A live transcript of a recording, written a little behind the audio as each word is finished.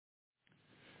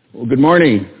Well, good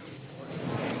morning.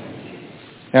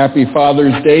 Happy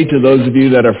Father's Day to those of you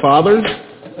that are fathers.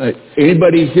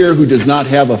 Anybody here who does not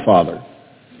have a father?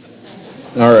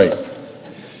 All right.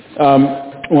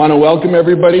 I want to welcome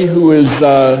everybody who is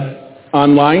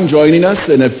online joining us.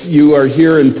 And if you are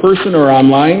here in person or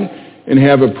online and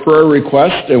have a prayer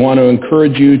request, I want to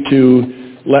encourage you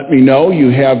to let me know. You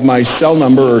have my cell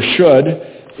number, or should.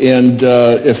 And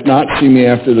if not, see me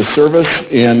after the service,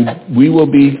 and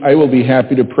I will be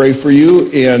happy to pray for you,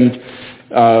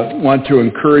 and want to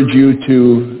encourage you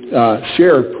to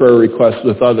share prayer requests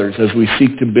with others as we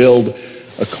seek to build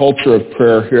a culture of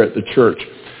prayer here at the church.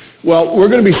 Well, we're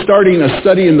going to be starting a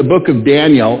study in the book of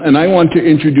Daniel, and I want to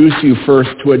introduce you first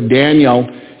to a Daniel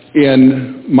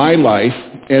in my life,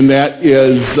 and that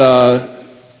is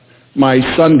my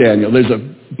son Daniel. There's a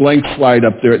blank slide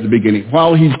up there at the beginning.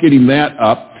 While he's getting that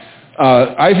up,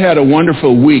 I've had a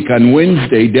wonderful week. On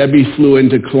Wednesday, Debbie flew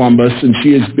into Columbus, and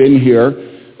she has been here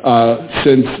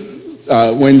since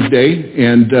Wednesday,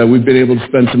 and we've been able to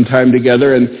spend some time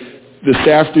together. And this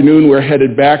afternoon, we're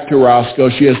headed back to Roscoe.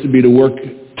 She has to be to work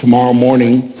tomorrow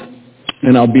morning,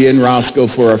 and I'll be in Roscoe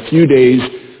for a few days.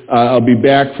 I'll be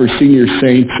back for Senior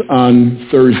Saints on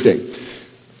Thursday.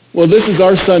 Well, this is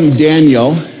our son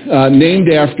Daniel,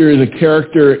 named after the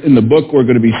character in the book we're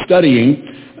going to be studying.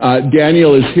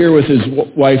 Daniel is here with his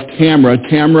wife Tamara.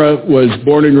 Tamara was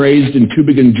born and raised in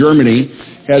Tübingen, Germany,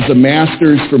 has a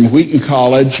master's from Wheaton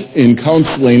College in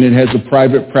counseling, and has a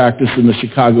private practice in the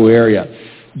Chicago area.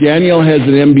 Daniel has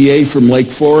an MBA from Lake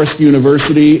Forest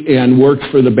University and works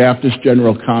for the Baptist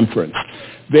General Conference.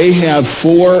 They have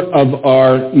 4 of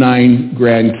our 9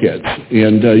 grandkids,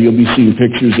 and you'll be seeing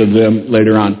pictures of them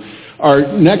later on.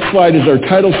 Our next slide is our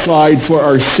title slide for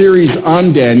our series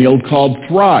on Daniel called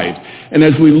Thrive. And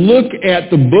as we look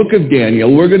at the book of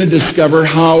Daniel, we're going to discover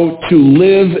how to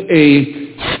live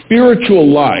a spiritual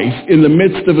life in the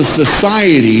midst of a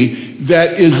society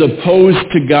that is opposed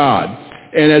to God.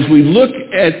 And as we look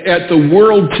at the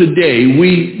world today,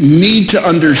 we need to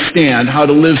understand how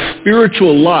to live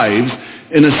spiritual lives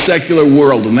in a secular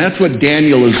world. And that's what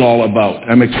Daniel is all about.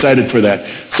 I'm excited for that.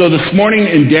 So this morning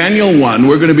in Daniel 1,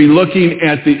 we're going to be looking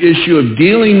at the issue of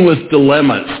dealing with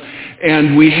dilemmas.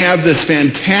 And we have this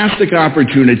fantastic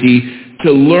opportunity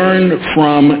to learn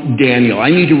from Daniel. I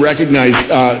need to recognize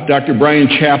Dr. Brian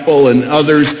Chappell and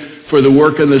others for the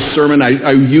work on this sermon.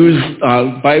 I use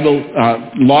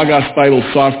Logos Bible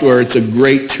software. It's a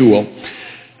great tool.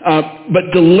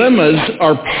 But dilemmas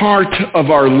are part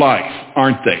of our life,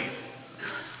 aren't they?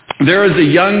 There is a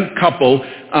young couple,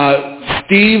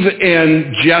 Steve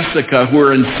and Jessica, who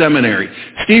are in seminary.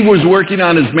 Steve was working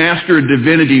on his Master of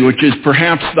Divinity, which is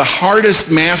perhaps the hardest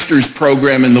master's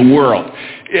program in the world.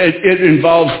 It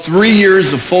involves 3 years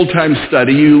of full-time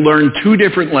study. You learn 2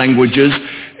 different languages,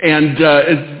 and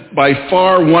it's by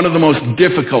far one of the most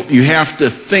difficult. You have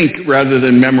to think rather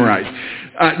than memorize.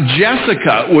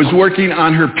 Jessica was working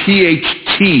on her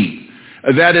PhD.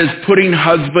 That is putting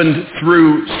husband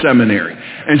through seminary.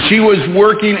 And she was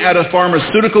working at a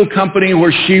pharmaceutical company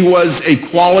where she was a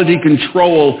quality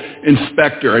control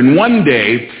inspector. And one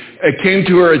day, it came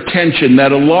to her attention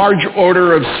that a large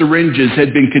order of syringes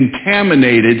had been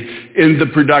contaminated in the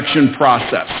production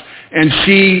process. And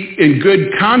she, in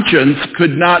good conscience,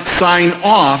 could not sign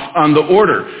off on the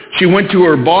order. She went to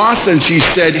her boss and she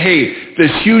said, hey,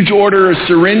 this huge order of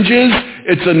syringes,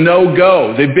 it's a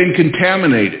no-go. They've been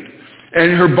contaminated.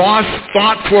 And her boss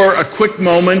thought for a quick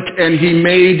moment, and he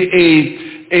made a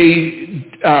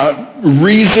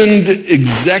reasoned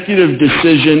executive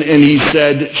decision, and he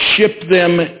said, ship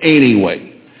them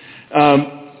anyway.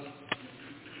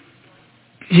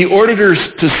 He ordered her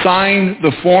to sign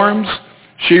the forms.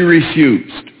 She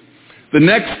refused. The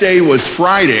next day was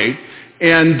Friday,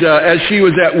 and as she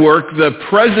was at work, the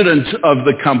president of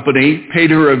the company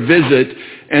paid her a visit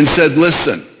and said,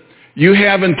 listen, you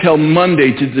have until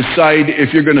Monday to decide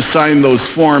if you're going to sign those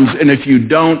forms, and if you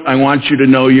don't, I want you to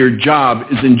know your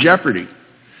job is in jeopardy.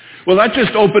 Well, that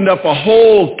just opened up a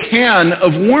whole can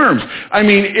of worms. I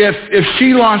mean, if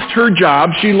she lost her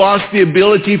job, she lost the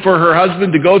ability for her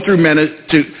husband to go through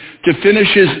to finish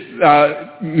his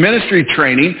ministry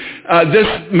training. This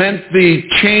meant the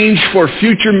change for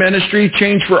future ministry,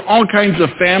 change for all kinds of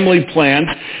family plans,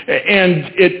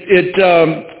 and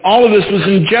all of this was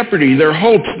in jeopardy. Their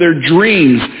hopes, their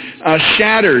dreams,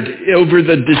 shattered over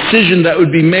the decision that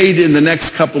would be made in the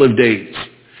next couple of days.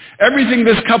 Everything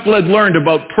this couple had learned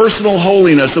about personal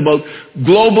holiness, about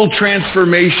global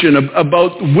transformation,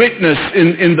 about witness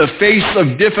in the face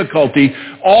of difficulty,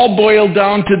 all boiled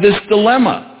down to this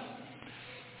dilemma.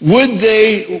 Would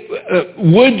they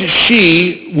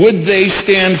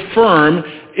stand firm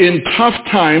in tough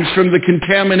times from the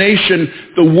contamination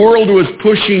the world was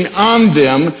pushing on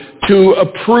them to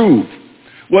approve?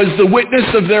 Was the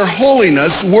witness of their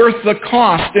holiness worth the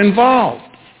cost involved?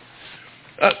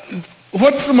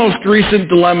 What's the most recent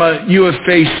dilemma you have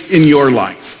faced in your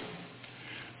life?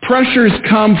 Pressures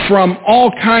come from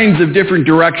all kinds of different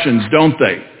directions, don't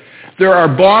they? There are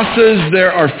bosses,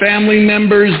 there are family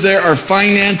members, there are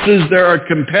finances, there are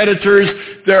competitors,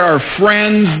 there are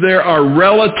friends, there are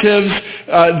relatives,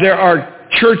 there are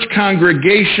church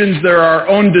congregations, there are our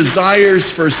own desires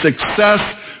for success,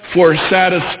 for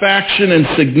satisfaction and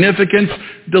significance.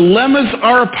 Dilemmas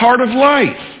are a part of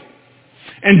life.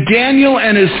 And Daniel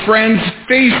and his friends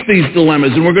faced these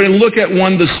dilemmas, and we're going to look at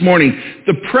one this morning.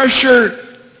 The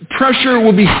pressure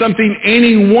will be something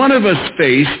any one of us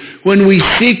face when we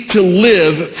seek to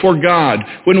live for God,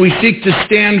 when we seek to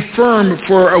stand firm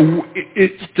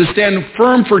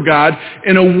for God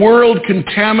in a world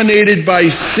contaminated by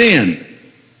sin.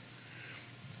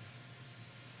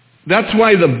 That's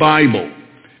why the Bible,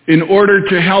 in order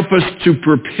to help us to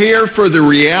prepare for the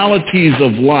realities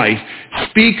of life,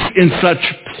 speaks in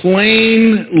such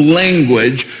plain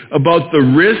language about the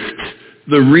risks,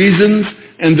 the reasons,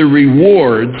 and the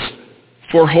rewards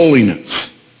for holiness.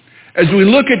 As we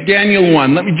look at Daniel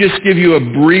 1, let me just give you a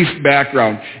brief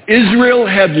background. Israel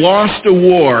had lost a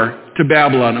war to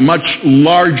Babylon, a much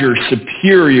larger,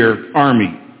 superior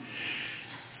army.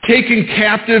 Taken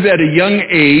captive at a young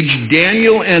age,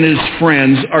 Daniel and his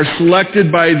friends are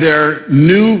selected by their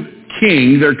new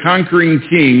king, their conquering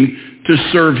king, to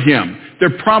serve him.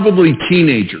 They're probably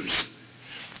teenagers.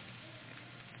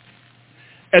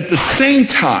 At the same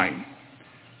time,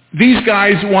 these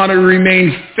guys want to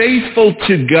remain faithful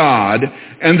to God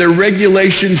and the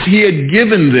regulations he had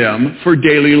given them for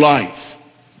daily life.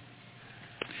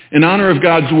 In honor of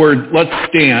God's word, let's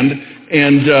stand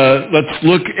and let's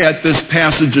look at this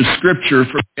passage of Scripture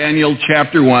from Daniel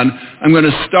chapter 1. I'm going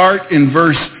to start in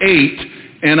verse 8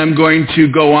 and I'm going to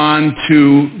go on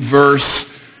to verse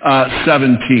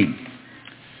 17.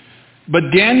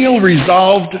 But Daniel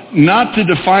resolved not to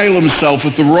defile himself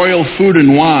with the royal food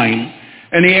and wine,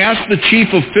 and he asked the chief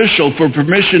official for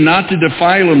permission not to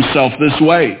defile himself this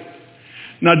way.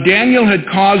 Now God had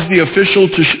caused the official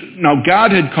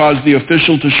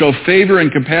to show favor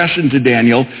and compassion to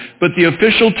Daniel, but the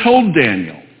official told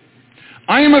Daniel,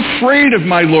 I am afraid of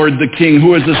my lord the king,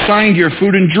 who has assigned your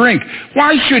food and drink.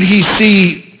 Why should he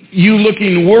see you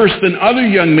looking worse than other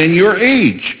young men your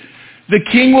age? The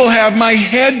king will have my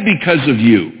head because of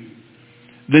you.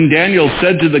 Then Daniel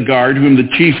said to the guard, whom the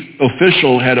chief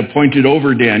official had appointed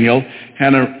over Daniel,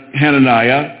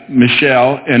 Hananiah,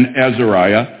 Mishael, and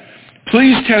Azariah,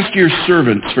 please test your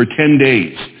servants for 10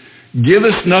 days. Give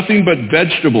us nothing but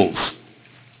vegetables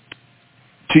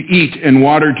to eat and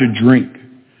water to drink.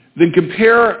 Then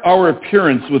compare our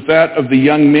appearance with that of the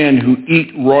young men who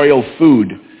eat royal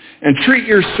food, and treat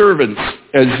your servants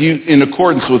in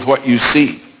accordance with what you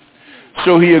see.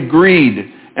 So he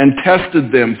agreed and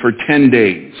tested them for 10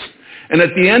 days. And at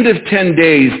the end of 10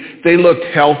 days, they looked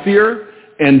healthier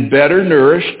and better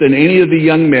nourished than any of the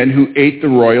young men who ate the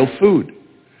royal food.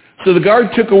 So the guard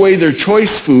took away their choice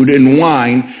food and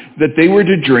wine that they were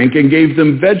to drink and gave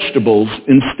them vegetables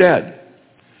instead.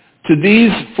 To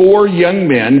these 4 young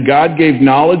men, God gave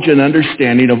knowledge and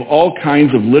understanding of all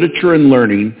kinds of literature and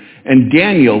learning, and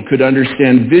Daniel could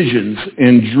understand visions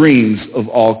and dreams of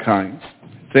all kinds.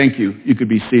 Thank you. You could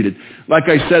be seated. Like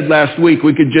I said last week,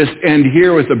 we could just end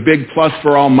here with a big plus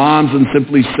for all moms and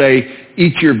simply say,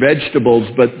 eat your vegetables,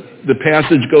 but the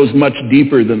passage goes much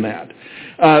deeper than that.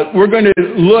 We're going to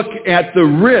look at the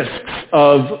risks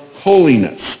of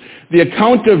holiness. The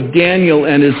account of Daniel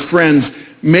and his friends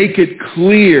make it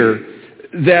clear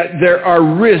that there are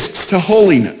risks to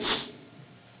holiness.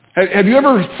 Have you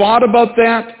ever thought about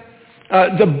that?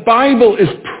 The Bible is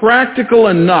practical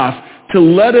enough to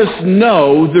let us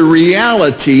know the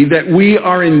reality that we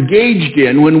are engaged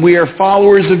in when we are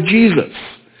followers of Jesus,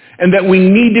 and that we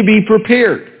need to be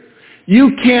prepared.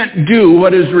 You can't do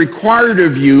what is required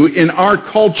of you in our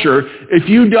culture if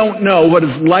you don't know what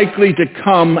is likely to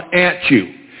come at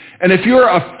you. And if you're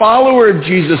a follower of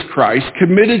Jesus Christ,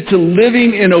 committed to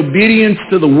living in obedience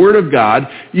to the Word of God,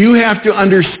 you have to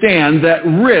understand that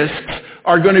risks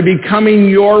are going to be coming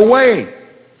your way.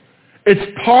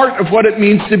 It's part of what it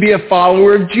means to be a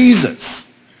follower of Jesus.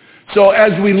 So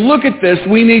as we look at this,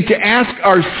 we need to ask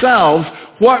ourselves,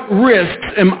 what risks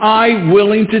am I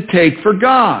willing to take for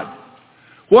God?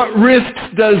 What risks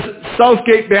does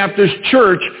Southgate Baptist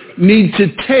Church need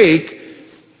to take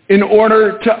in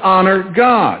order to honor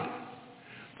God?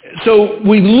 So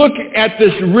we look at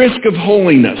this risk of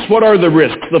holiness. What are the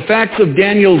risks? The facts of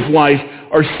Daniel's life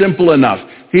are simple enough.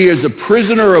 He is a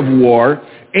prisoner of war.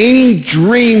 Any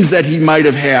dreams that he might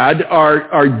have had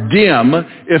are dim,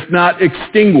 if not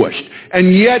extinguished.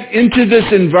 And yet into this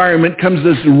environment comes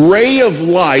this ray of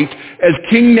light as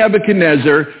King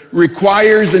Nebuchadnezzar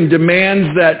requires and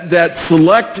demands that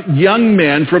select young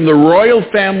men from the royal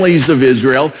families of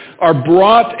Israel are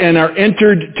brought and are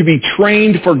entered to be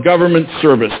trained for government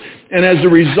service. And as a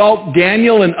result,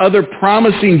 Daniel and other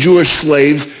promising Jewish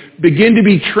slaves begin to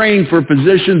be trained for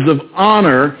positions of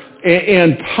honor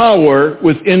and power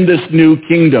within this new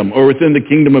kingdom, or within the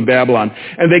kingdom of Babylon.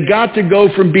 And they got to go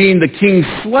from being the king's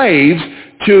slaves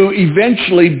to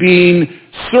eventually being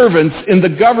servants in the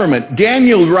government.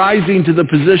 Daniel rising to the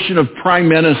position of prime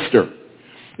minister.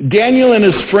 Daniel and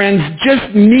his friends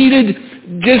just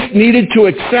needed to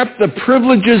accept the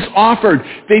privileges offered.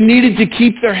 They needed to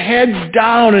keep their heads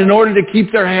down in order to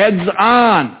keep their heads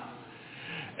on.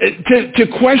 To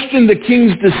question the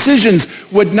king's decisions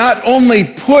would not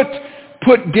only put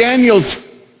Daniel's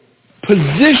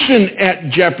position at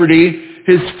jeopardy,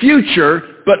 his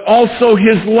future, but also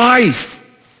his life.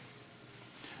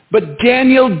 But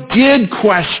Daniel did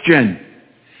question.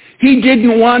 He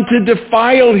didn't want to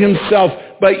defile himself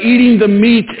by eating the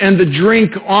meat and the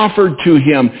drink offered to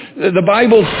him. The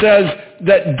Bible says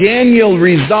that Daniel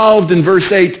resolved in verse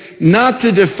 8 not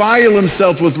to defile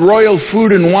himself with royal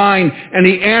food and wine, and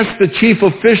he asked the chief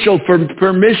official for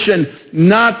permission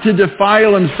not to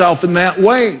defile himself in that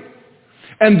way.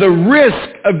 And the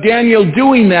risk of Daniel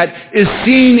doing that is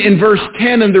seen in verse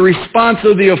 10 in the response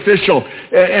of the official.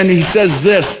 And he says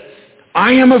this,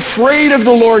 "I am afraid of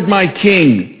the Lord my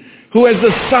king, who has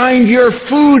assigned your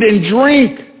food and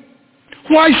drink.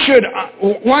 Why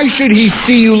should he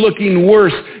see you looking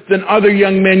worse than other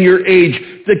young men your age?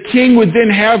 The king would then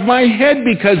have my head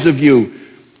because of you."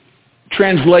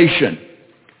 Translation.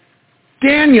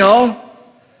 Daniel,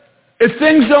 if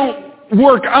things don't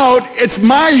work out, it's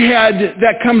my head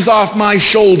that comes off my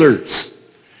shoulders.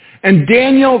 And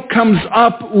Daniel comes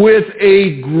up with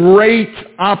a great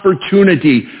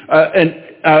opportunity,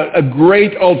 a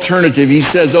great alternative. He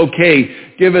says, okay,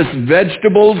 give us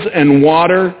vegetables and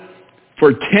water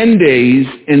for 10 days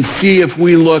and see if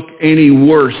we look any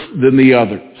worse than the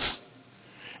others.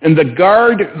 And the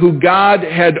guard who God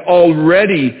had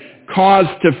already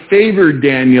caused to favor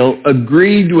Daniel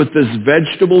agreed with this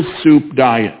vegetable soup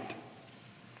diet.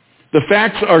 The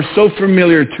facts are so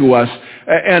familiar to us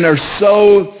and are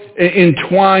so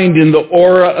entwined in the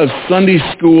aura of Sunday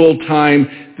school time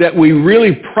that we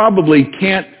really probably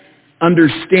can't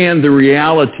understand the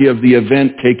reality of the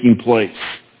event taking place.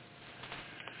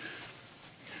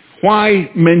 Why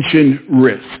mention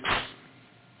risks?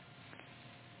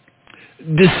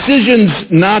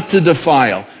 Decisions not to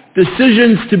defile,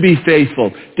 decisions to be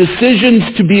faithful,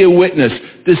 decisions to be a witness,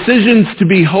 decisions to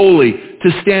be holy,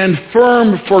 to stand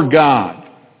firm for God.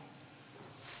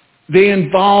 They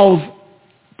involve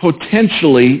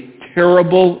potentially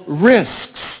terrible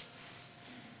risks.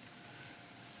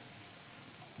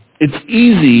 It's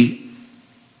easy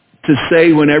to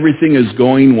say when everything is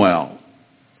going well,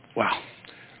 wow,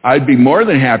 I'd be more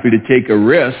than happy to take a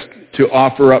risk to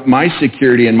offer up my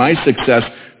security and my success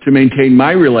to maintain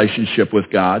my relationship with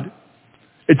God.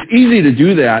 It's easy to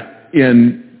do that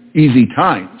in easy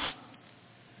times.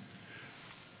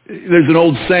 There's an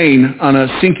old saying, on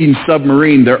a sinking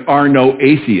submarine, there are no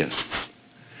atheists.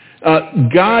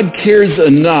 God cares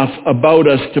enough about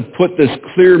us to put this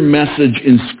clear message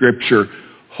in Scripture.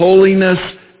 Holiness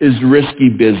is risky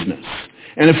business.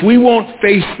 And if we won't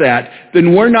face that,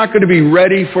 then we're not going to be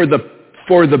ready for the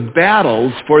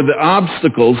battles, for the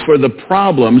obstacles, for the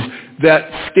problems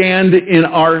that stand in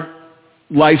our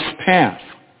life's path.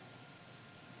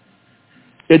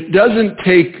 It doesn't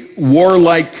take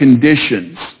warlike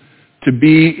conditions to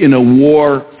be in a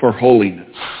war for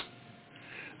holiness.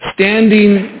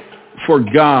 Standing for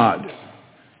God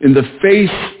in the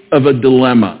face of a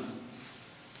dilemma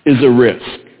is a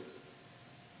risk.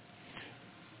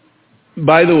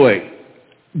 By the way,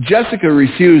 Jessica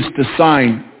refused to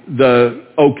sign the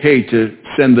okay to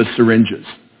send the syringes.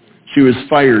 She was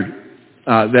fired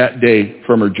that day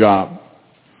from her job.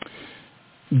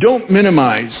 Don't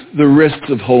minimize the risks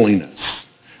of holiness.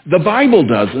 The Bible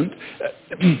doesn't.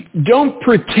 Don't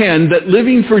pretend that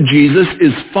living for Jesus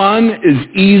is fun, is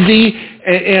easy,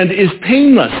 and is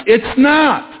painless. It's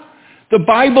not. The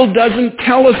Bible doesn't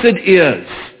tell us it is.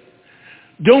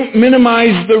 Don't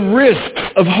minimize the risks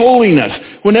of holiness.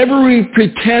 Whenever we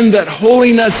pretend that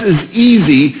holiness is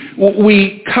easy,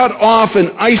 we cut off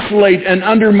and isolate and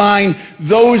undermine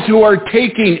those who are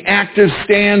taking active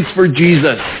stands for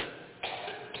Jesus.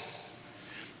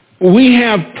 We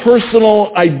have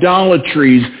personal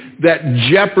idolatries that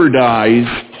jeopardize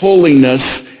holiness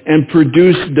and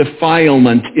produce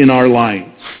defilement in our lives.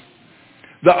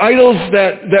 The idols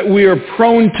that we are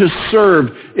prone to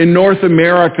serve in North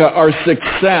America are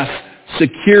success,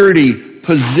 security,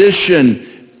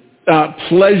 position,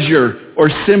 pleasure, or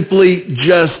simply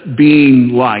just being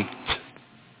liked.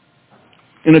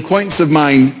 An acquaintance of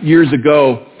mine years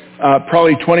ago,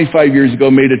 probably 25 years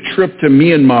ago, made a trip to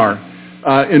Myanmar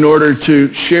in order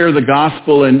to share the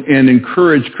gospel and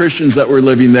encourage Christians that were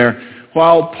living there.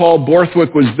 While Paul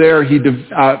Borthwick was there, he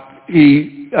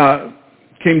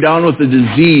came down with a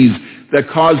disease that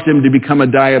caused him to become a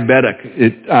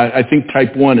diabetic. I think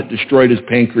type 1, it destroyed his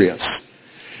pancreas.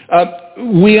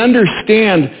 We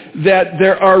understand that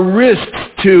there are risks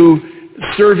to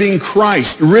serving Christ,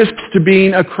 risks to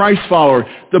being a Christ follower.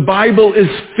 The Bible is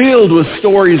filled with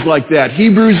stories like that.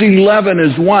 Hebrews 11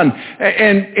 is one.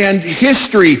 And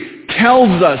history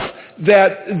tells us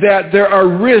that there are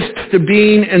risks to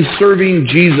being and serving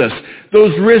Jesus.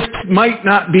 Those risks might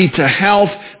not be to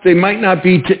health. They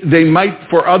might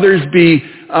for others be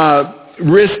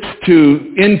risks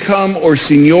to income or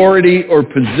seniority or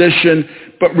position.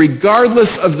 But regardless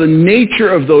of the nature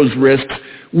of those risks,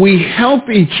 we help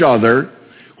each other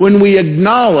when we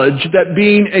acknowledge that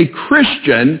being a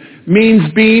Christian means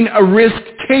being a risk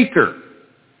taker.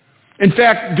 In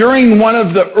fact, during one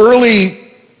of the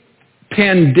early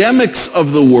pandemics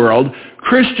of the world,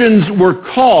 Christians were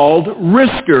called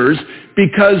riskers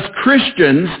because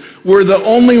Christians were the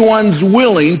only ones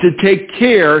willing to take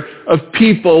care of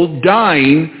people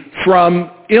dying from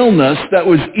illness that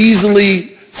was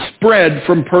easily spread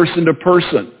from person to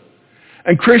person.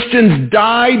 And Christians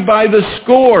died by the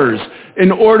scores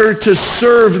in order to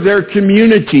serve their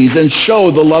communities and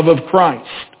show the love of Christ.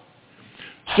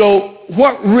 So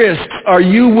what risks are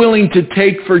you willing to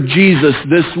take for Jesus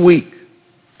this week?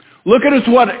 Look at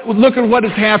what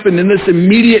has happened in this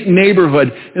immediate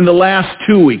neighborhood in the last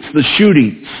 2 weeks, the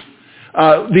shootings,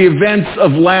 the events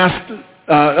of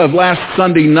last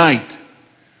Sunday night.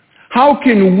 How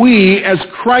can we, as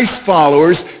Christ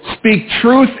followers, speak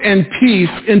truth and peace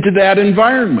into that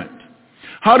environment?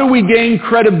 How do we gain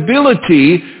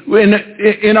credibility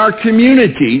in our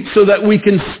community so that we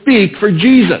can speak for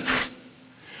Jesus?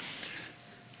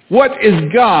 What is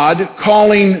God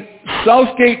calling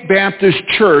Southgate Baptist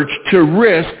Church to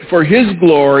risk for His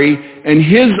glory and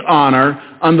His honor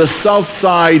on the south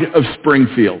side of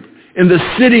Springfield, in the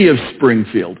city of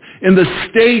Springfield, in the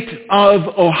state of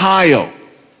Ohio?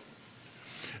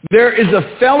 There is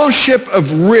a fellowship of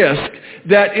risk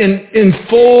that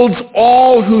enfolds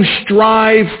all who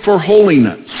strive for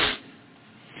holiness.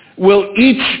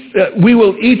 We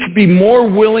will each be more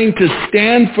willing to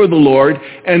stand for the Lord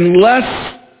and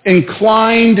less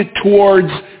inclined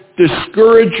towards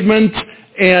discouragement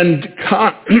and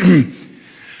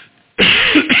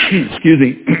excuse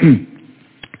me.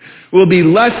 We'll be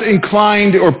less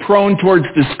inclined or prone towards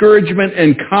discouragement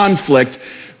and conflict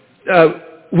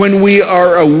when we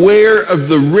are aware of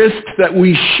the risks that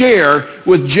we share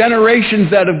with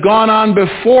generations that have gone on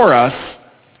before us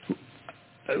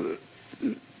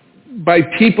by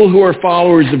people who are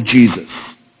followers of Jesus.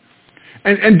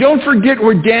 And don't forget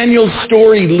where Daniel's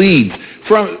story leads.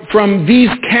 From these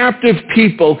captive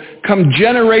people come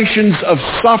generations of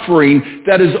suffering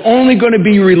that is only going to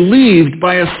be relieved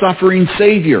by a suffering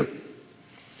Savior.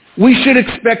 We should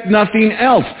expect nothing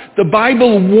else. The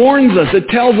Bible warns us. It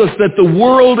tells us that the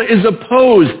world is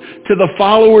opposed to the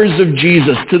followers of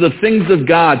Jesus, to the things of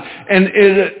God. And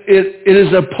it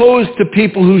is opposed to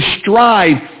people who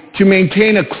strive to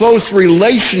maintain a close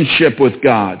relationship with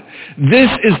God. This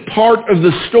is part of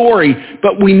the story,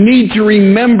 but we need to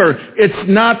remember it's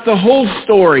not the whole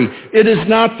story. It is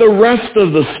not the rest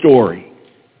of the story.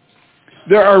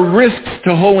 There are risks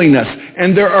to holiness,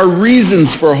 and there are reasons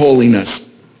for holiness.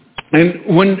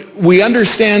 And when we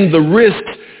understand the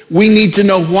risks, we need to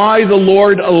know why the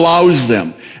Lord allows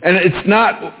them. And it's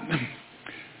not,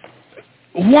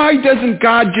 why doesn't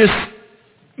God just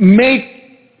make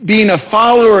being a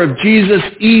follower of Jesus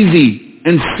easy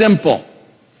and simple?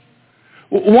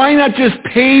 Why not just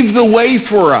pave the way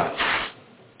for us?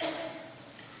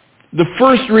 The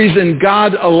first reason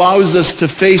God allows us to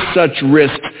face such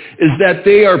risks is that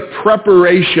they are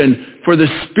preparation for the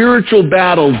spiritual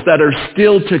battles that are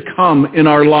still to come in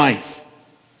our life.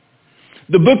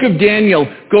 The book of Daniel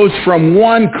goes from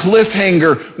one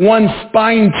cliffhanger, one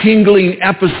spine-tingling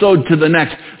episode to the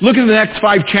next. Look at the next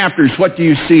 5 chapters. What do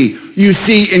you see? You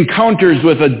see encounters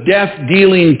with a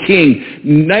death-dealing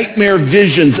king, nightmare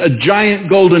visions, a giant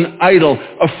golden idol,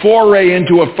 a foray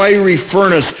into a fiery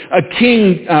furnace, a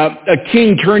king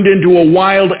turned into a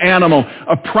wild animal,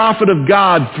 a prophet of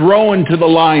God thrown to the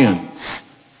lions.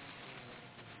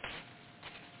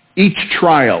 Each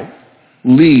trial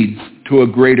leads to a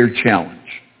greater challenge.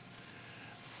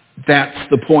 That's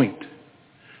the point.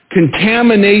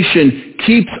 Contamination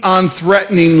keeps on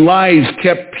threatening lives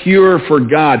kept pure for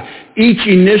God. Each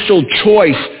initial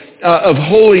choice of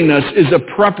holiness is a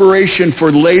preparation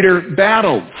for later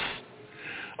battles.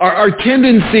 Our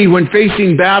tendency when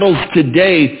facing battles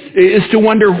today is to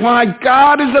wonder why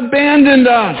God has abandoned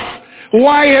us.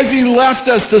 Why has He left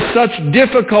us to such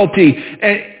difficulty?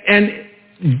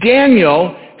 And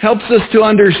Daniel helps us to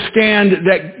understand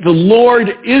that the Lord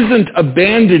isn't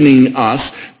abandoning us,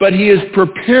 but He is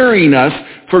preparing us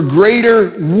for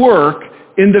greater work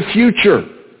in the future.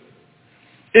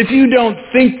 If you don't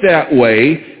think that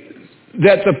way,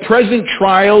 that the present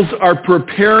trials are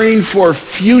preparing for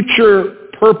future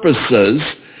purposes,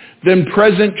 then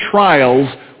present trials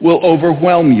will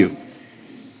overwhelm you.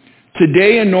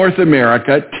 Today in North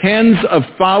America, tens of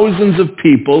thousands of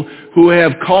people who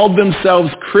have called themselves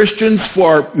Christians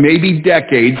for maybe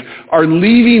decades are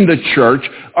leaving the church,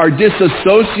 are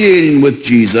disassociating with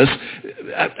Jesus,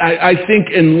 I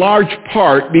think in large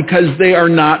part because they are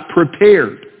not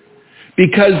prepared,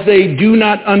 because they do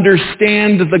not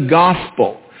understand the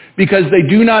gospel, because they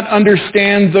do not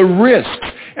understand the risks.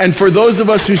 And for those of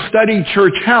us who study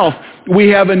church health, we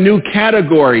have a new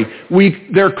category.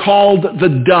 They're called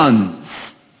the Dones.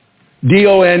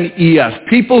 D-O-N-E-S.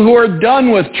 People who are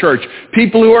done with church.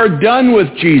 People who are done with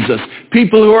Jesus.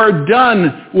 People who are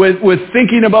done with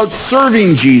thinking about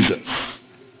serving Jesus.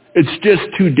 It's just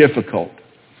too difficult.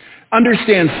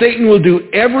 Understand, Satan will do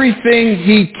everything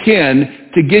he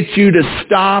can to get you to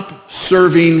stop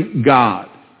serving God,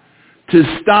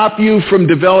 to stop you from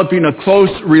developing a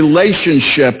close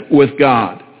relationship with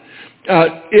God.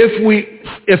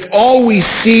 If all we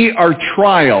see are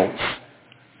trials,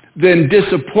 then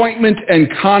disappointment and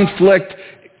conflict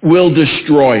will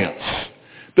destroy us.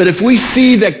 But if we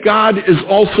see that God is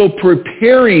also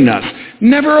preparing us,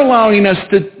 never allowing us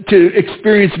to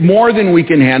experience more than we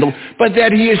can handle, but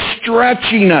that He is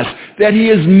stretching us, that He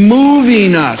is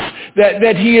moving us,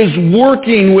 that He is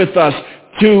working with us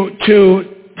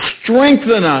to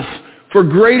strengthen us for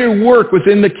greater work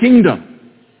within the kingdom.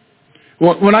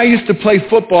 When I used to play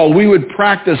football, we would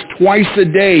practice twice a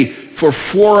day for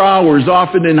 4 hours,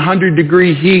 often in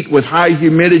 100-degree heat with high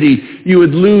humidity. You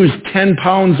would lose 10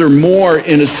 pounds or more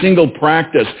in a single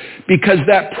practice because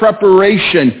that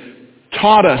preparation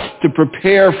taught us to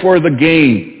prepare for the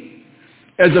game.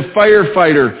 As a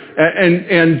firefighter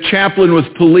and chaplain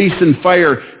with police and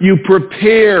fire, you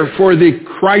prepare for the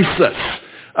crisis.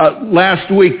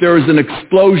 Last week there was an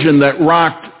explosion that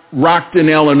rocked in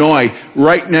Illinois,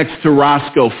 right next to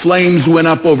Roscoe. Flames went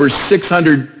up over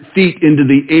 600 feet into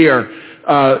the air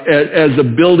as a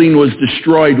building was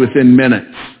destroyed within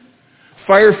minutes.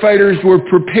 Firefighters were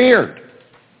prepared.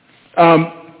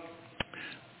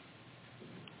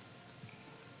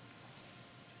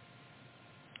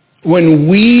 When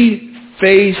we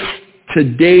face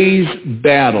today's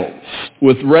battles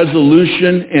with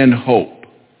resolution and hope,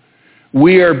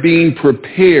 we are being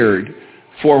prepared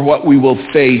for what we will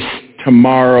face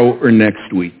tomorrow or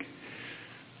next week.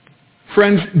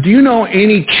 Friends, do you know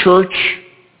any church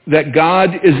that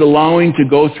God is allowing to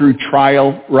go through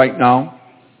trial right now?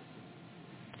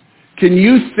 Can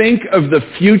you think of the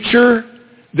future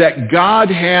that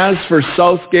God has for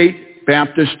Southgate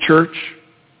Baptist Church?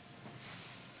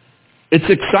 It's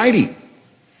exciting.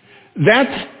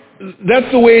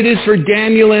 That's the way it is for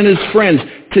Daniel and his friends.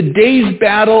 Today's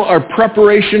battle are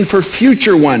preparation for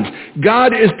future ones.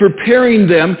 God is preparing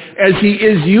them as He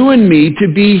is you and me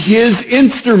to be His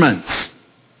instruments.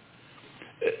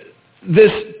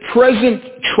 This present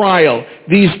trial,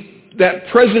 that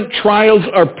present trials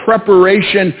are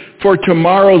preparation for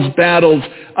tomorrow's battles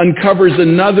uncovers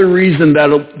another reason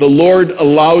that the Lord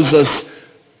allows us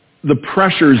the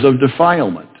pressures of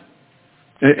defilement.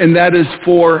 And that is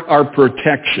for our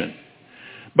protection.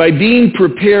 By being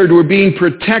prepared, we're being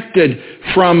protected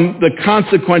from the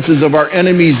consequences of our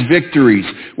enemy's victories.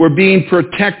 We're being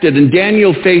protected. And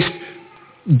Daniel faced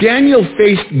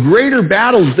greater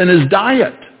battles than his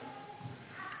diet.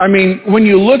 I mean, when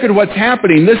you look at what's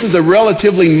happening, this is a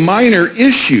relatively minor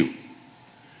issue.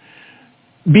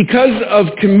 Because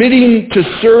of committing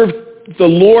to serve the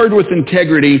Lord with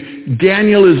integrity,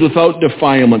 Daniel is without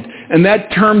defilement. And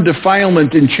that term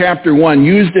defilement in chapter 1,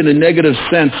 used in a negative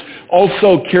sense,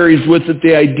 also carries with it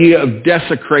the idea of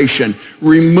desecration,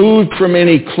 removed from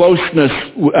any closeness,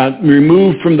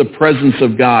 removed from the presence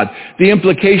of God. The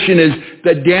implication is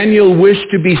that Daniel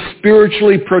wished to be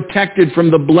spiritually protected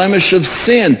from the blemish of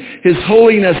sin. His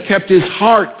holiness kept his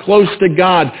heart close to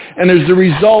God. And as a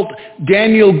result,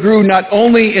 Daniel grew not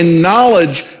only in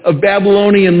knowledge of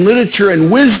Babylonian literature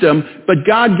and wisdom, but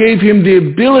God gave him the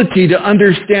ability to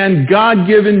understand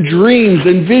God-given dreams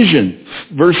and visions.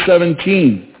 Verse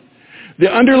 17. The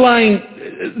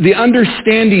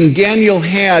understanding Daniel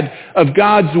had of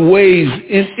God's ways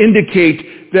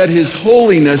indicate that his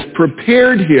holiness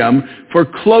prepared him for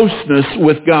closeness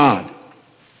with God.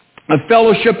 A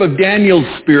fellowship of Daniel's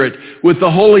spirit with the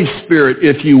Holy Spirit,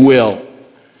 if you will.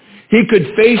 He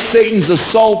could face Satan's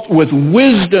assault with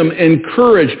wisdom and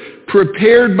courage,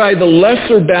 prepared by the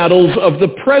lesser battles of the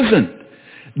present.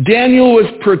 Daniel was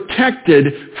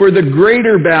protected for the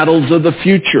greater battles of the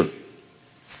future.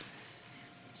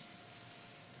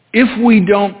 If we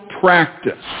don't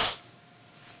practice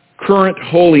current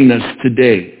holiness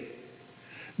today,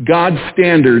 God's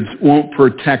standards won't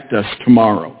protect us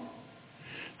tomorrow.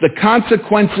 The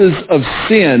consequences of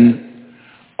sin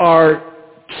are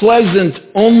pleasant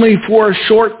only for a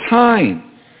short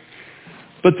time,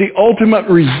 but the ultimate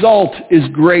result is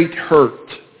great hurt.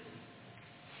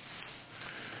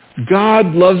 God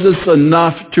loves us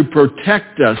enough to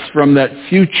protect us from that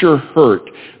future hurt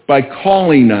by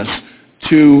calling us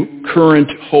to current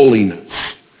holiness.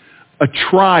 A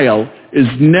trial is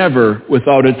never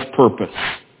without its purpose.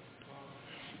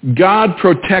 God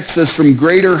protects us from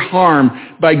greater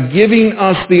harm by giving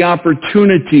us the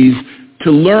opportunities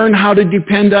to learn how to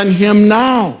depend on Him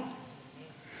now,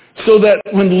 so that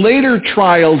when later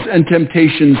trials and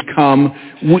temptations come,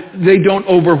 they don't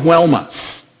overwhelm us.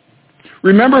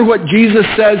 Remember what Jesus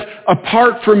says,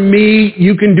 apart from me,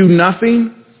 you can do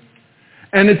nothing?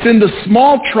 And it's in the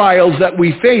small trials that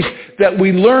we face that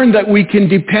we learn that we can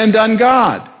depend on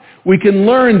God. We can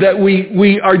learn that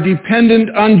we are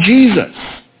dependent on Jesus.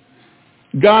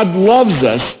 God loves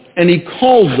us and He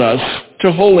calls us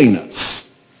to holiness.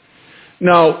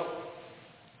 Now,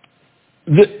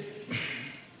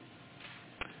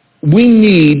 we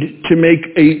need to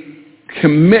make a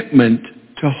commitment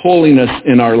to holiness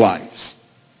in our lives.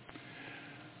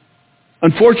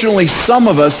 Unfortunately, some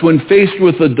of us, when faced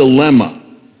with a dilemma,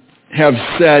 have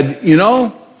said,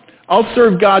 I'll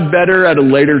serve God better at a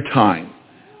later time.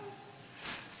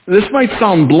 This might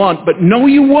sound blunt, but no,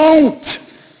 you won't.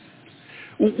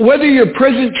 Whether your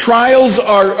present trials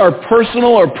are personal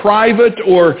or private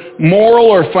or moral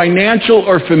or financial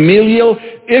or familial,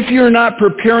 if you're not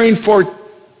preparing for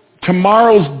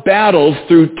tomorrow's battles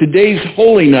through today's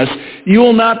holiness, you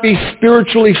will not be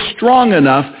spiritually strong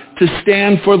enough to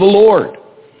stand for the Lord.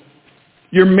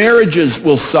 Your marriages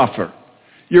will suffer.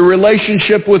 Your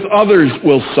relationship with others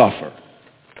will suffer.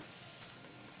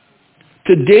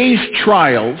 Today's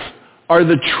trials are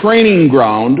the training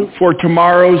ground for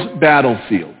tomorrow's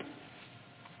battlefield.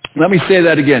 Let me say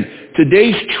that again.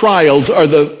 Today's trials are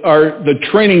the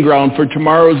training ground for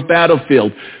tomorrow's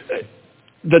battlefield.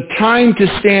 The time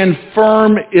to stand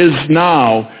firm is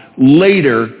now.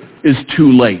 Later is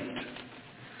too late.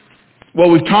 Well,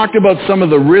 we've talked about some of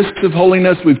the risks of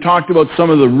holiness. We've talked about some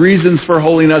of the reasons for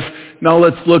holiness. Now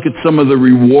let's look at some of the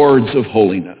rewards of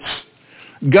holiness.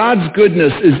 God's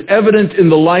goodness is evident in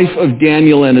the life of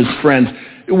Daniel and his friends.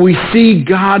 We see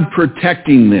God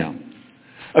protecting them.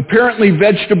 Apparently,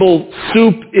 vegetable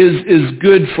soup is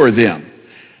good for them.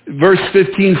 Verse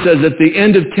 15 says, at the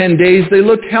end of 10 days, they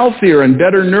looked healthier and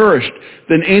better nourished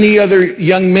than any other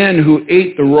young men who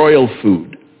ate the royal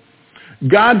food.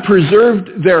 God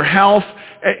preserved their health,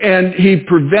 and He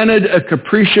prevented a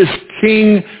capricious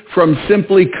king from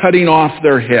simply cutting off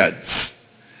their heads.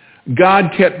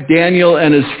 God kept Daniel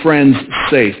and his friends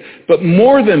safe. But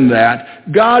more than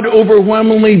that, God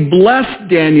overwhelmingly blessed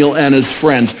Daniel and his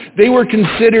friends. They were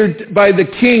considered by the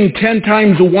king 10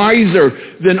 times wiser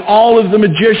than all of the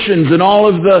magicians and all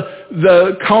of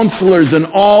the counselors and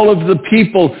all of the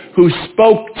people who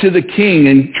spoke to the king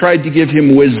and tried to give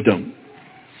him wisdom.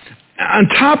 On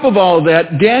top of all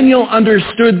that, Daniel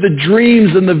understood the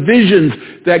dreams and the visions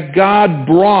that God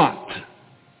brought.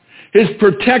 His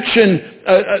protection,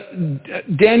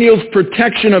 Daniel's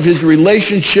protection of his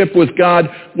relationship with God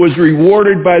was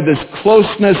rewarded by this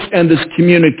closeness and this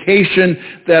communication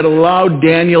that allowed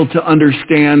Daniel to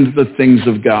understand the things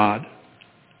of God.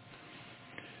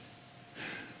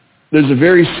 There's a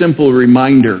very simple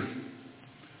reminder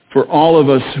for all of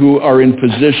us who are in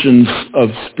positions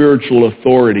of spiritual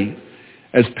authority.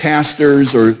 as pastors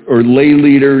or lay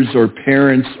leaders or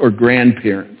parents or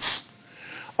grandparents.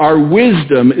 Our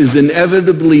wisdom is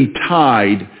inevitably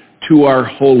tied to our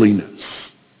holiness.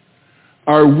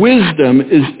 Our wisdom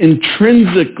is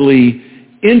intrinsically,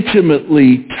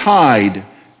 intimately tied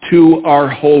to our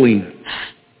holiness.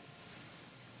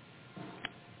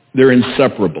 They're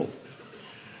inseparable.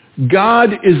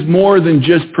 God is more than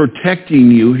just protecting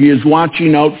you. He is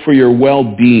watching out for your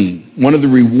well-being. One of the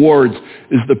rewards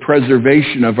is the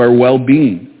preservation of our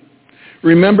well-being.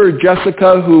 Remember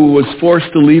Jessica, who was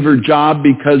forced to leave her job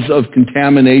because of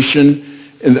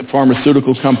contamination in the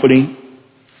pharmaceutical company?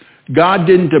 God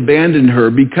didn't abandon her.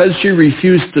 Because she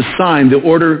refused to sign, the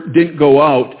order didn't go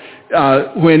out.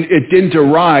 When it didn't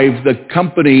arrive, the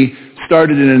company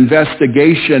started an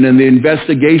investigation, and the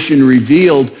investigation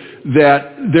revealed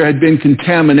that there had been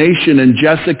contamination, and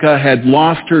Jessica had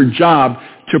lost her job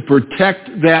to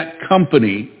protect that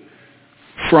company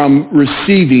from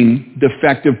receiving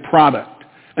defective product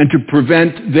and to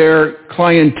prevent their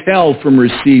clientele from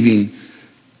receiving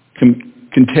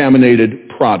contaminated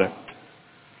product,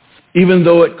 even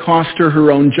though it cost her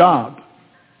her own job.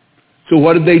 So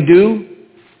what did they do?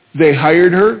 They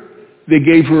hired her, they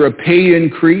gave her a pay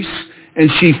increase, and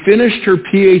she finished her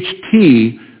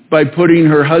PhD by putting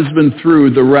her husband through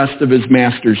the rest of his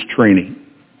master's training.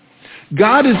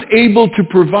 God is able to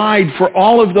provide for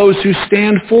all of those who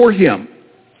stand for him.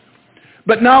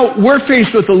 But now we're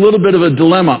faced with a little bit of a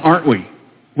dilemma, aren't we,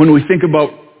 when we think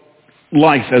about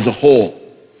life as a whole?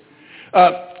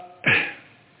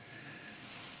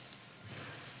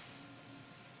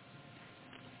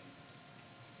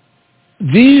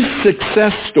 These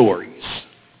success stories,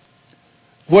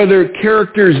 whether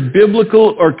characters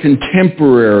biblical or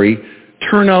contemporary,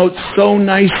 turn out so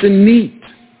nice and neat.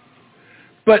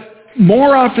 But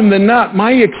more often than not,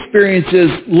 my experience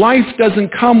is life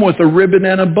doesn't come with a ribbon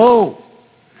and a bow.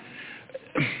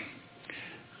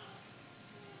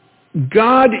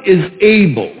 God is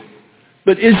able,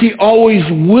 but is he always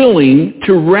willing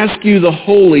to rescue the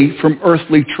holy from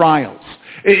earthly trials?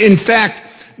 In fact,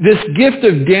 this gift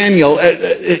of Daniel,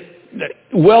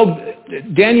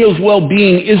 Daniel's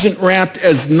well-being isn't wrapped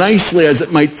as nicely as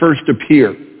it might first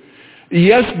appear.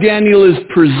 Yes, Daniel is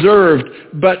preserved,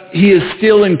 but he is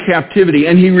still in captivity,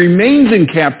 and he remains in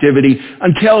captivity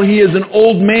until he is an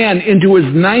old man into his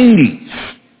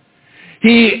 90s.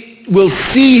 He will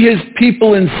see his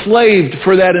people enslaved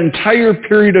for that entire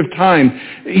period of time.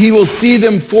 He will see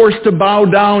them forced to bow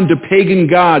down to pagan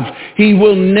gods. He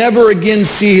will never again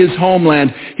see his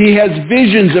homeland. He has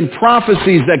visions and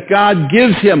prophecies that God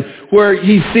gives him where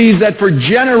he sees that for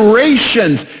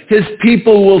generations his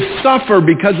people will suffer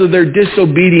because of their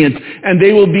disobedience and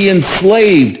they will be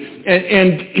enslaved.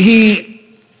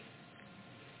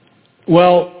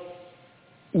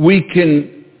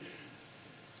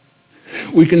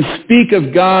 We can speak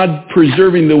of God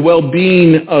preserving the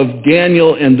well-being of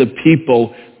Daniel and the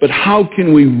people, but how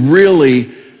can we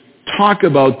really talk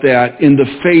about that in the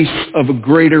face of a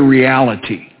greater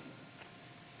reality?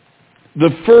 The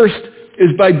first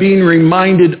is by being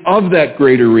reminded of that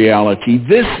greater reality.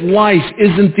 This life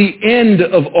isn't the end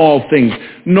of all things,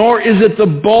 nor is it the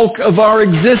bulk of our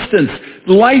existence.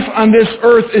 Life on this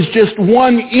earth is just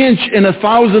 1 inch in a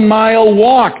 1,000-mile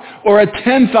walk or a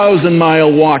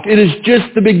 10,000-mile walk. It is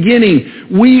just the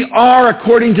beginning. We are,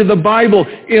 according to the Bible,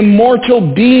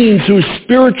 immortal beings whose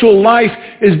spiritual life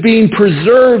is being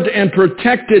preserved and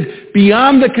protected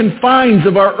beyond the confines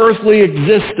of our earthly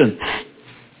existence.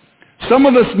 Some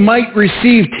of us might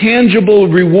receive tangible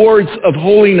rewards of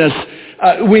holiness.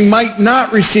 We might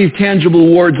not receive tangible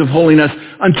rewards of holiness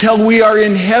until we are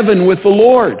in heaven with the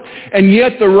Lord. And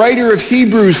yet the writer of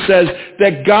Hebrews says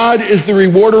that God is the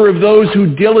rewarder of those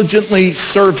who diligently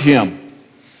serve him.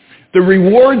 The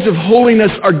rewards of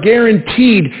holiness are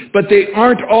guaranteed, but they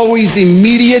aren't always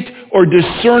immediate or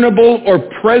discernible or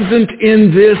present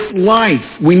in this life.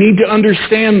 We need to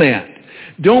understand that.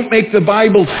 Don't make the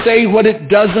Bible say what it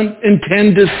doesn't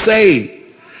intend to say.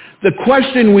 The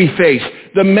question we face,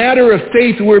 the matter of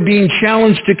faith we're being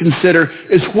challenged to consider,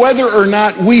 is whether or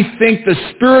not we think the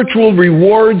spiritual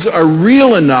rewards are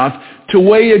real enough to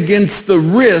weigh against the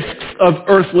risks of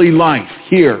earthly life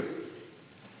here.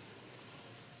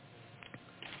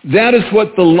 That is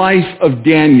what the life of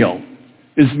Daniel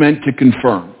is meant to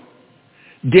confirm.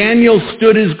 Daniel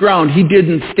stood his ground. He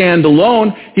didn't stand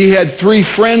alone. He had 3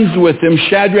 friends with him,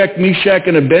 Shadrach, Meshach,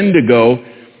 and Abednego.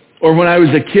 Or when I was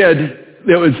a kid,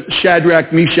 it was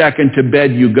Shadrach, Meshach, and to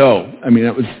bed you go. I mean,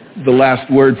 that was the last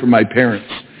word for my parents.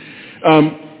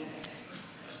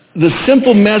 The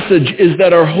simple message is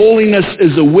that our holiness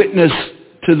is a witness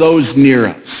to those near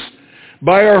us.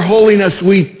 By our holiness,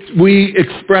 we we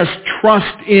express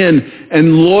trust in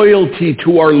and loyalty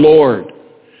to our Lord.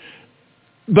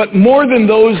 But more than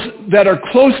those that are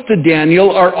close to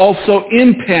Daniel are also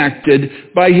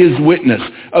impacted by his witness.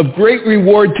 Of great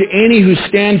reward to any who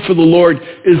stand for the Lord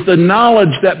is the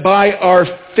knowledge that by our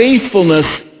faithfulness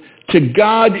to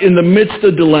God in the midst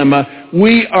of dilemma,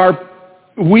 we are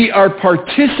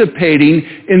participating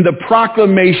in the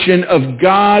proclamation of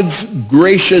God's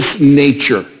gracious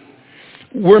nature.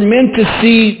 We're meant to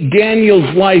see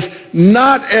Daniel's life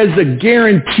not as a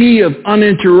guarantee of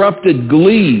uninterrupted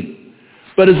glee,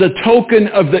 but as a token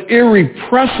of the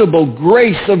irrepressible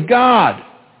grace of God.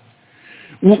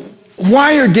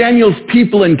 Why are Daniel's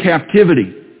people in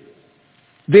captivity?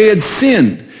 They had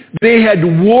sinned. They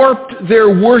had warped their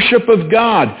worship of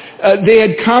God. They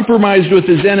had compromised with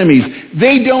his enemies.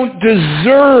 They don't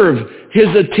deserve his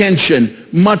attention,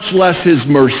 much less his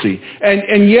mercy.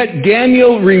 And yet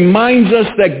Daniel reminds us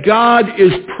that God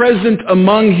is present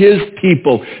among his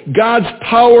people. God's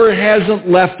power hasn't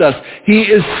left us. He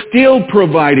is still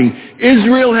providing.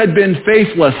 Israel had been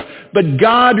faithless, but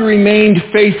God remained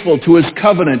faithful to his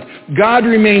covenant. God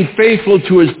remained faithful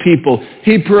to his people.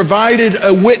 He provided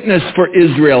a witness for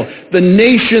Israel, the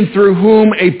nation through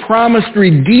whom a promised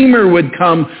Redeemer would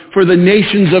come for the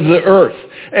nations of the earth.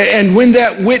 And when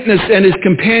that witness and his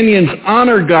companions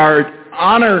honor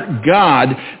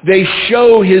God, they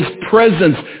show his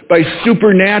presence by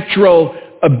supernatural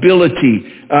ability,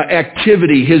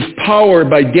 activity, his power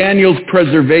by Daniel's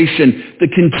preservation, the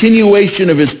continuation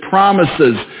of his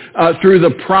promises through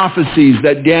the prophecies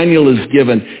that Daniel is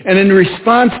given. And in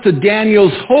response to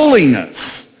Daniel's holiness,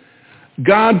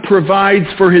 God provides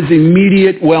for his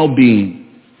immediate well-being.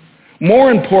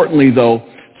 More importantly, though,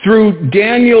 through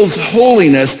Daniel's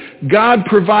holiness, God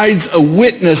provides a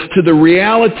witness to the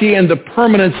reality and the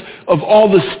permanence of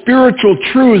all the spiritual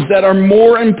truths that are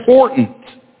more important.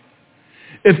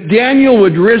 If Daniel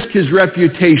would risk his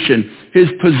reputation, his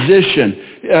position,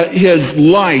 his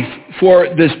life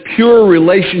for this pure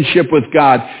relationship with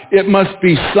God, it must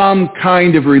be some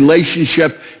kind of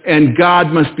relationship, and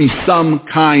God must be some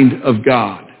kind of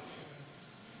God.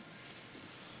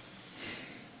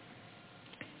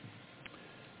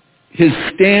 His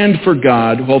stand for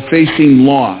God while facing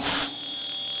loss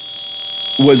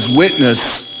was witness.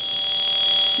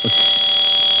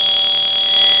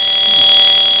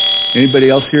 Anybody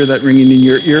else hear that ringing in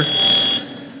your ear?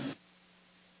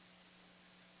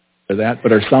 That,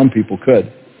 but our sound people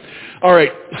could. All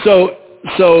right, so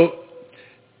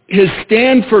his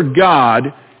stand for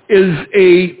God is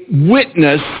a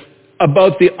witness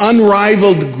about the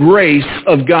unrivaled grace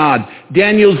of God.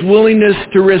 Daniel's willingness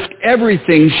to risk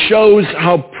everything shows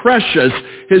how precious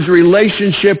his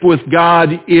relationship with God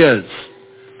is.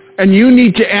 And you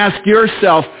need to ask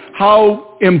yourself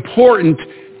how important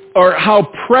or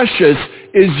how precious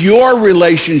is your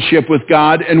relationship with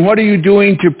God, and what are you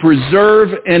doing to preserve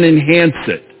and enhance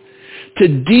it?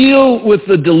 To deal with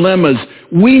the dilemmas,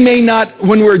 when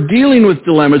we're dealing with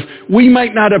dilemmas, we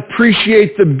might not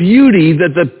appreciate the beauty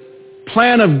that the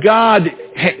plan of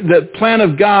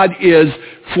God is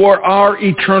for our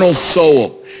eternal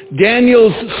soul.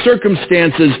 Daniel's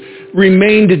circumstances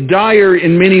remained dire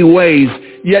in many ways,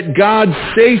 yet God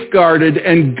safeguarded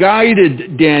and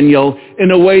guided Daniel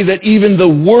in a way that even the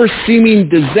worst seeming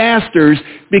disasters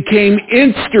became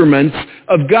instruments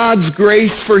of God's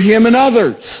grace for him and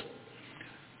others.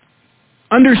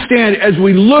 Understand, as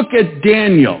we look at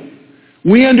Daniel,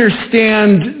 we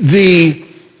understand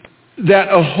that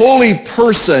a holy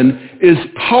person is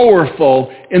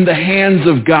powerful in the hands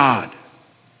of God,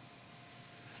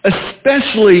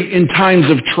 especially in times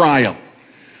of trial.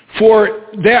 For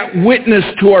that witness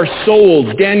to our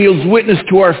souls, Daniel's witness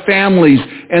to our families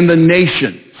and the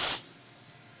nations.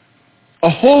 A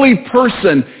holy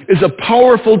person is a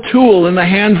powerful tool in the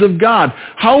hands of God.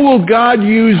 How will God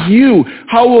use you?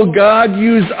 How will God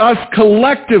use us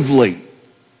collectively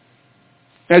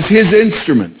as his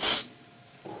instruments?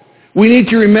 We need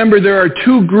to remember there are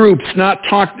two groups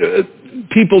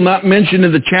people not mentioned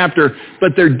in the chapter,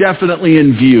 but they're definitely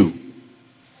in view.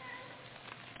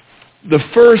 The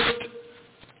first,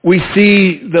 we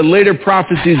see the later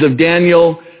prophecies of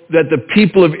Daniel that the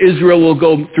people of Israel will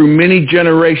go through many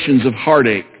generations of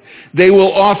heartache. They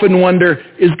will often wonder,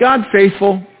 is God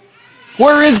faithful?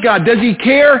 Where is God? Does he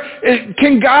care?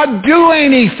 Can God do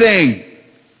anything?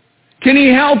 Can he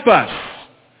help us?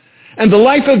 And the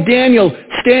life of Daniel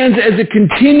stands as a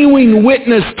continuing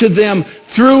witness to them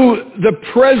through the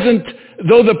present.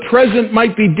 Though the present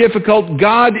might be difficult,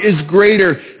 God is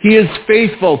greater. He is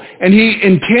faithful, and he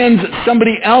intends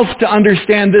somebody else to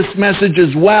understand this message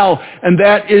as well, and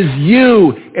that is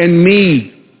you and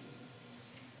me.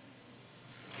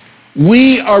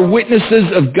 We are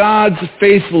witnesses of God's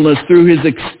faithfulness through his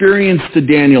experience to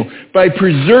Daniel. By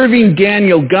preserving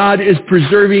Daniel, God is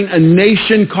preserving a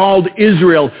nation called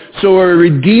Israel, so a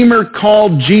Redeemer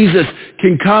called Jesus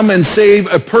can come and save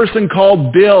a person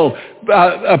called Bill,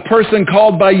 a person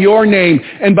called by your name,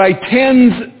 and by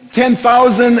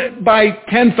 10,000 by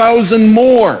 10,000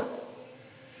 more.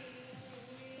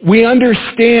 We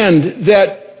understand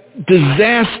that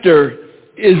disaster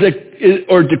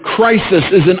or the crisis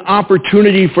is an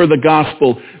opportunity for the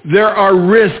gospel. There are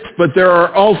risks, but there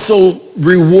are also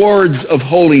rewards of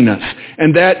holiness,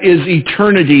 and that is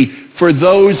eternity for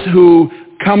those who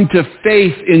come to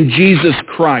faith in Jesus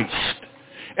Christ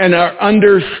and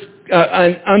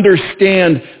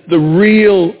understand the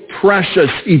real, precious,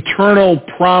 eternal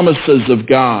promises of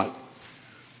God.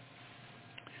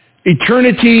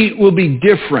 Eternity will be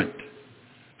different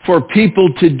for people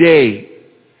today,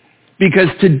 because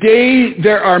today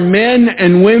there are men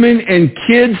and women and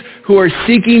kids who are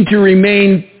seeking to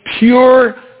remain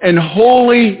pure and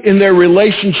holy in their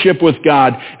relationship with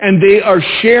God. And they are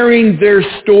sharing their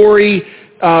story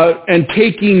and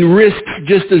taking risks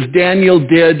just as Daniel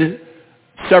did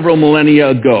several millennia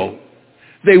ago.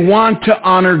 They want to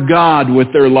honor God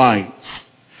with their lives.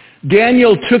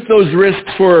 Daniel took those risks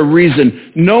for a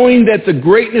reason, knowing that the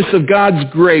greatness of God's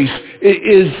grace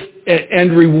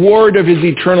and reward of his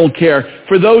eternal care.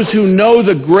 For those who know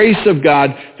the grace of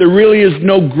God, there really is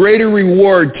no greater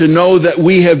reward to know that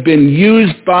we have been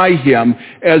used by him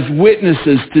as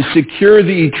witnesses to secure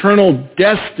the eternal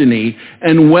destiny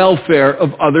and welfare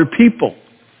of other people.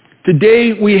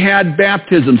 Today we had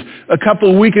baptisms. A couple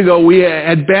of weeks ago we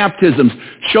had baptisms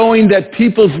showing that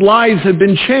people's lives have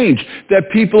been changed,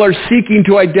 that people are seeking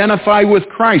to identify with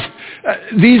Christ.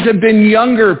 These have been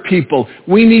younger people.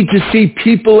 We need to see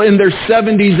people in their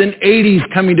 70s and 80s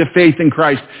coming to faith in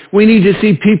Christ. We need to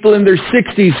see people in their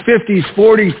 60s, 50s,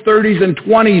 40s, 30s, and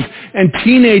 20s, and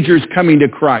teenagers coming to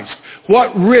Christ.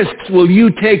 What risks will you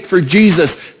take for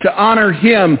Jesus to honor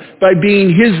him by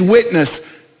being his witness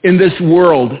in this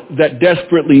world that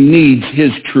desperately needs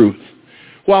his truth?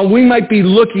 While we might be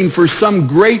looking for some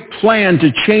great plan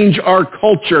to change our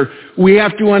culture, we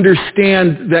have to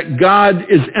understand that God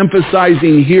is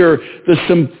emphasizing here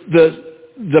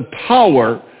the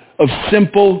power of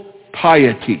simple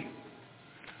piety,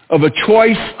 of a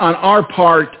choice on our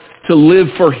part to live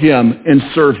for him and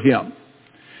serve him.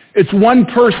 It's one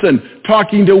person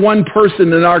talking to one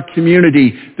person in our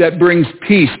community that brings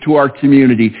peace to our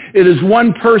community. It is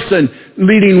one person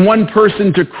leading one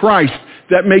person to Christ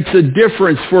that makes a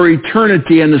difference for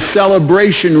eternity and the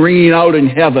celebration ringing out in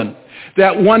heaven.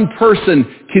 That one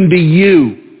person can be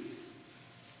you.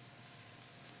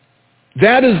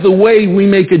 That is the way we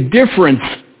make a difference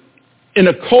in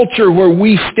a culture where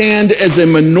we stand as a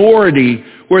minority,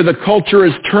 where the culture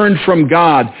is turned from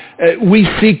God. We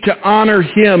seek to honor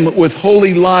him with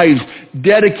holy lives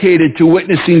dedicated to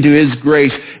witnessing to his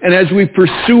grace. And as we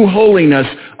pursue holiness,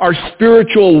 our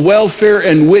spiritual welfare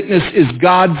and witness is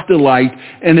God's delight,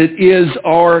 and it is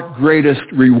our greatest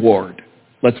reward.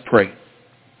 Let's pray.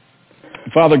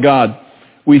 Father God,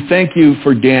 we thank you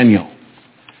for Daniel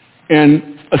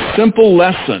and a simple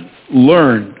lesson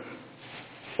learned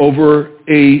over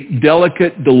a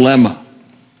delicate dilemma.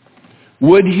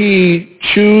 Would he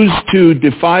choose to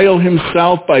defile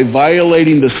himself by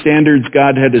violating the standards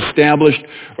God had established,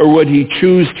 or would he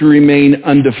choose to remain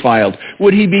undefiled?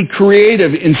 Would he be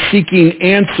creative in seeking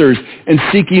answers and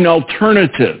seeking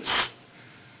alternatives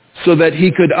so that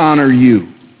he could honor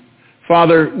you?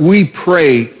 Father, we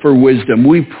pray for wisdom.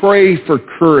 We pray for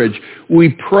courage.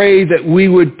 We pray that we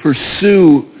would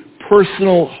pursue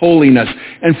personal holiness.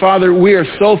 And Father, we are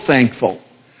so thankful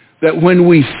that when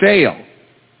we fail,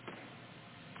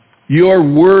 your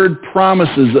word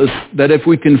promises us that if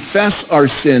we confess our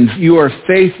sins, you are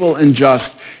faithful and just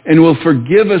and will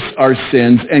forgive us our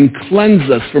sins and cleanse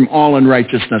us from all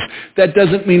unrighteousness. That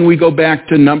doesn't mean we go back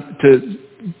to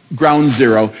ground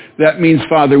zero. That means,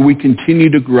 Father, we continue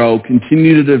to grow,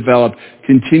 continue to develop,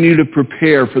 continue to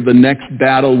prepare for the next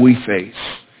battle we face.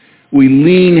 We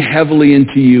lean heavily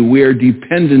into you. We are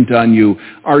dependent on you.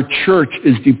 Our church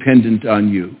is dependent on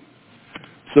you.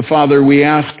 So, Father, we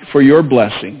ask for your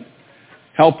blessing.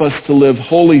 Help us to live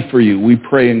holy for you. We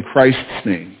pray in Christ's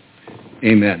name.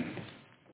 Amen.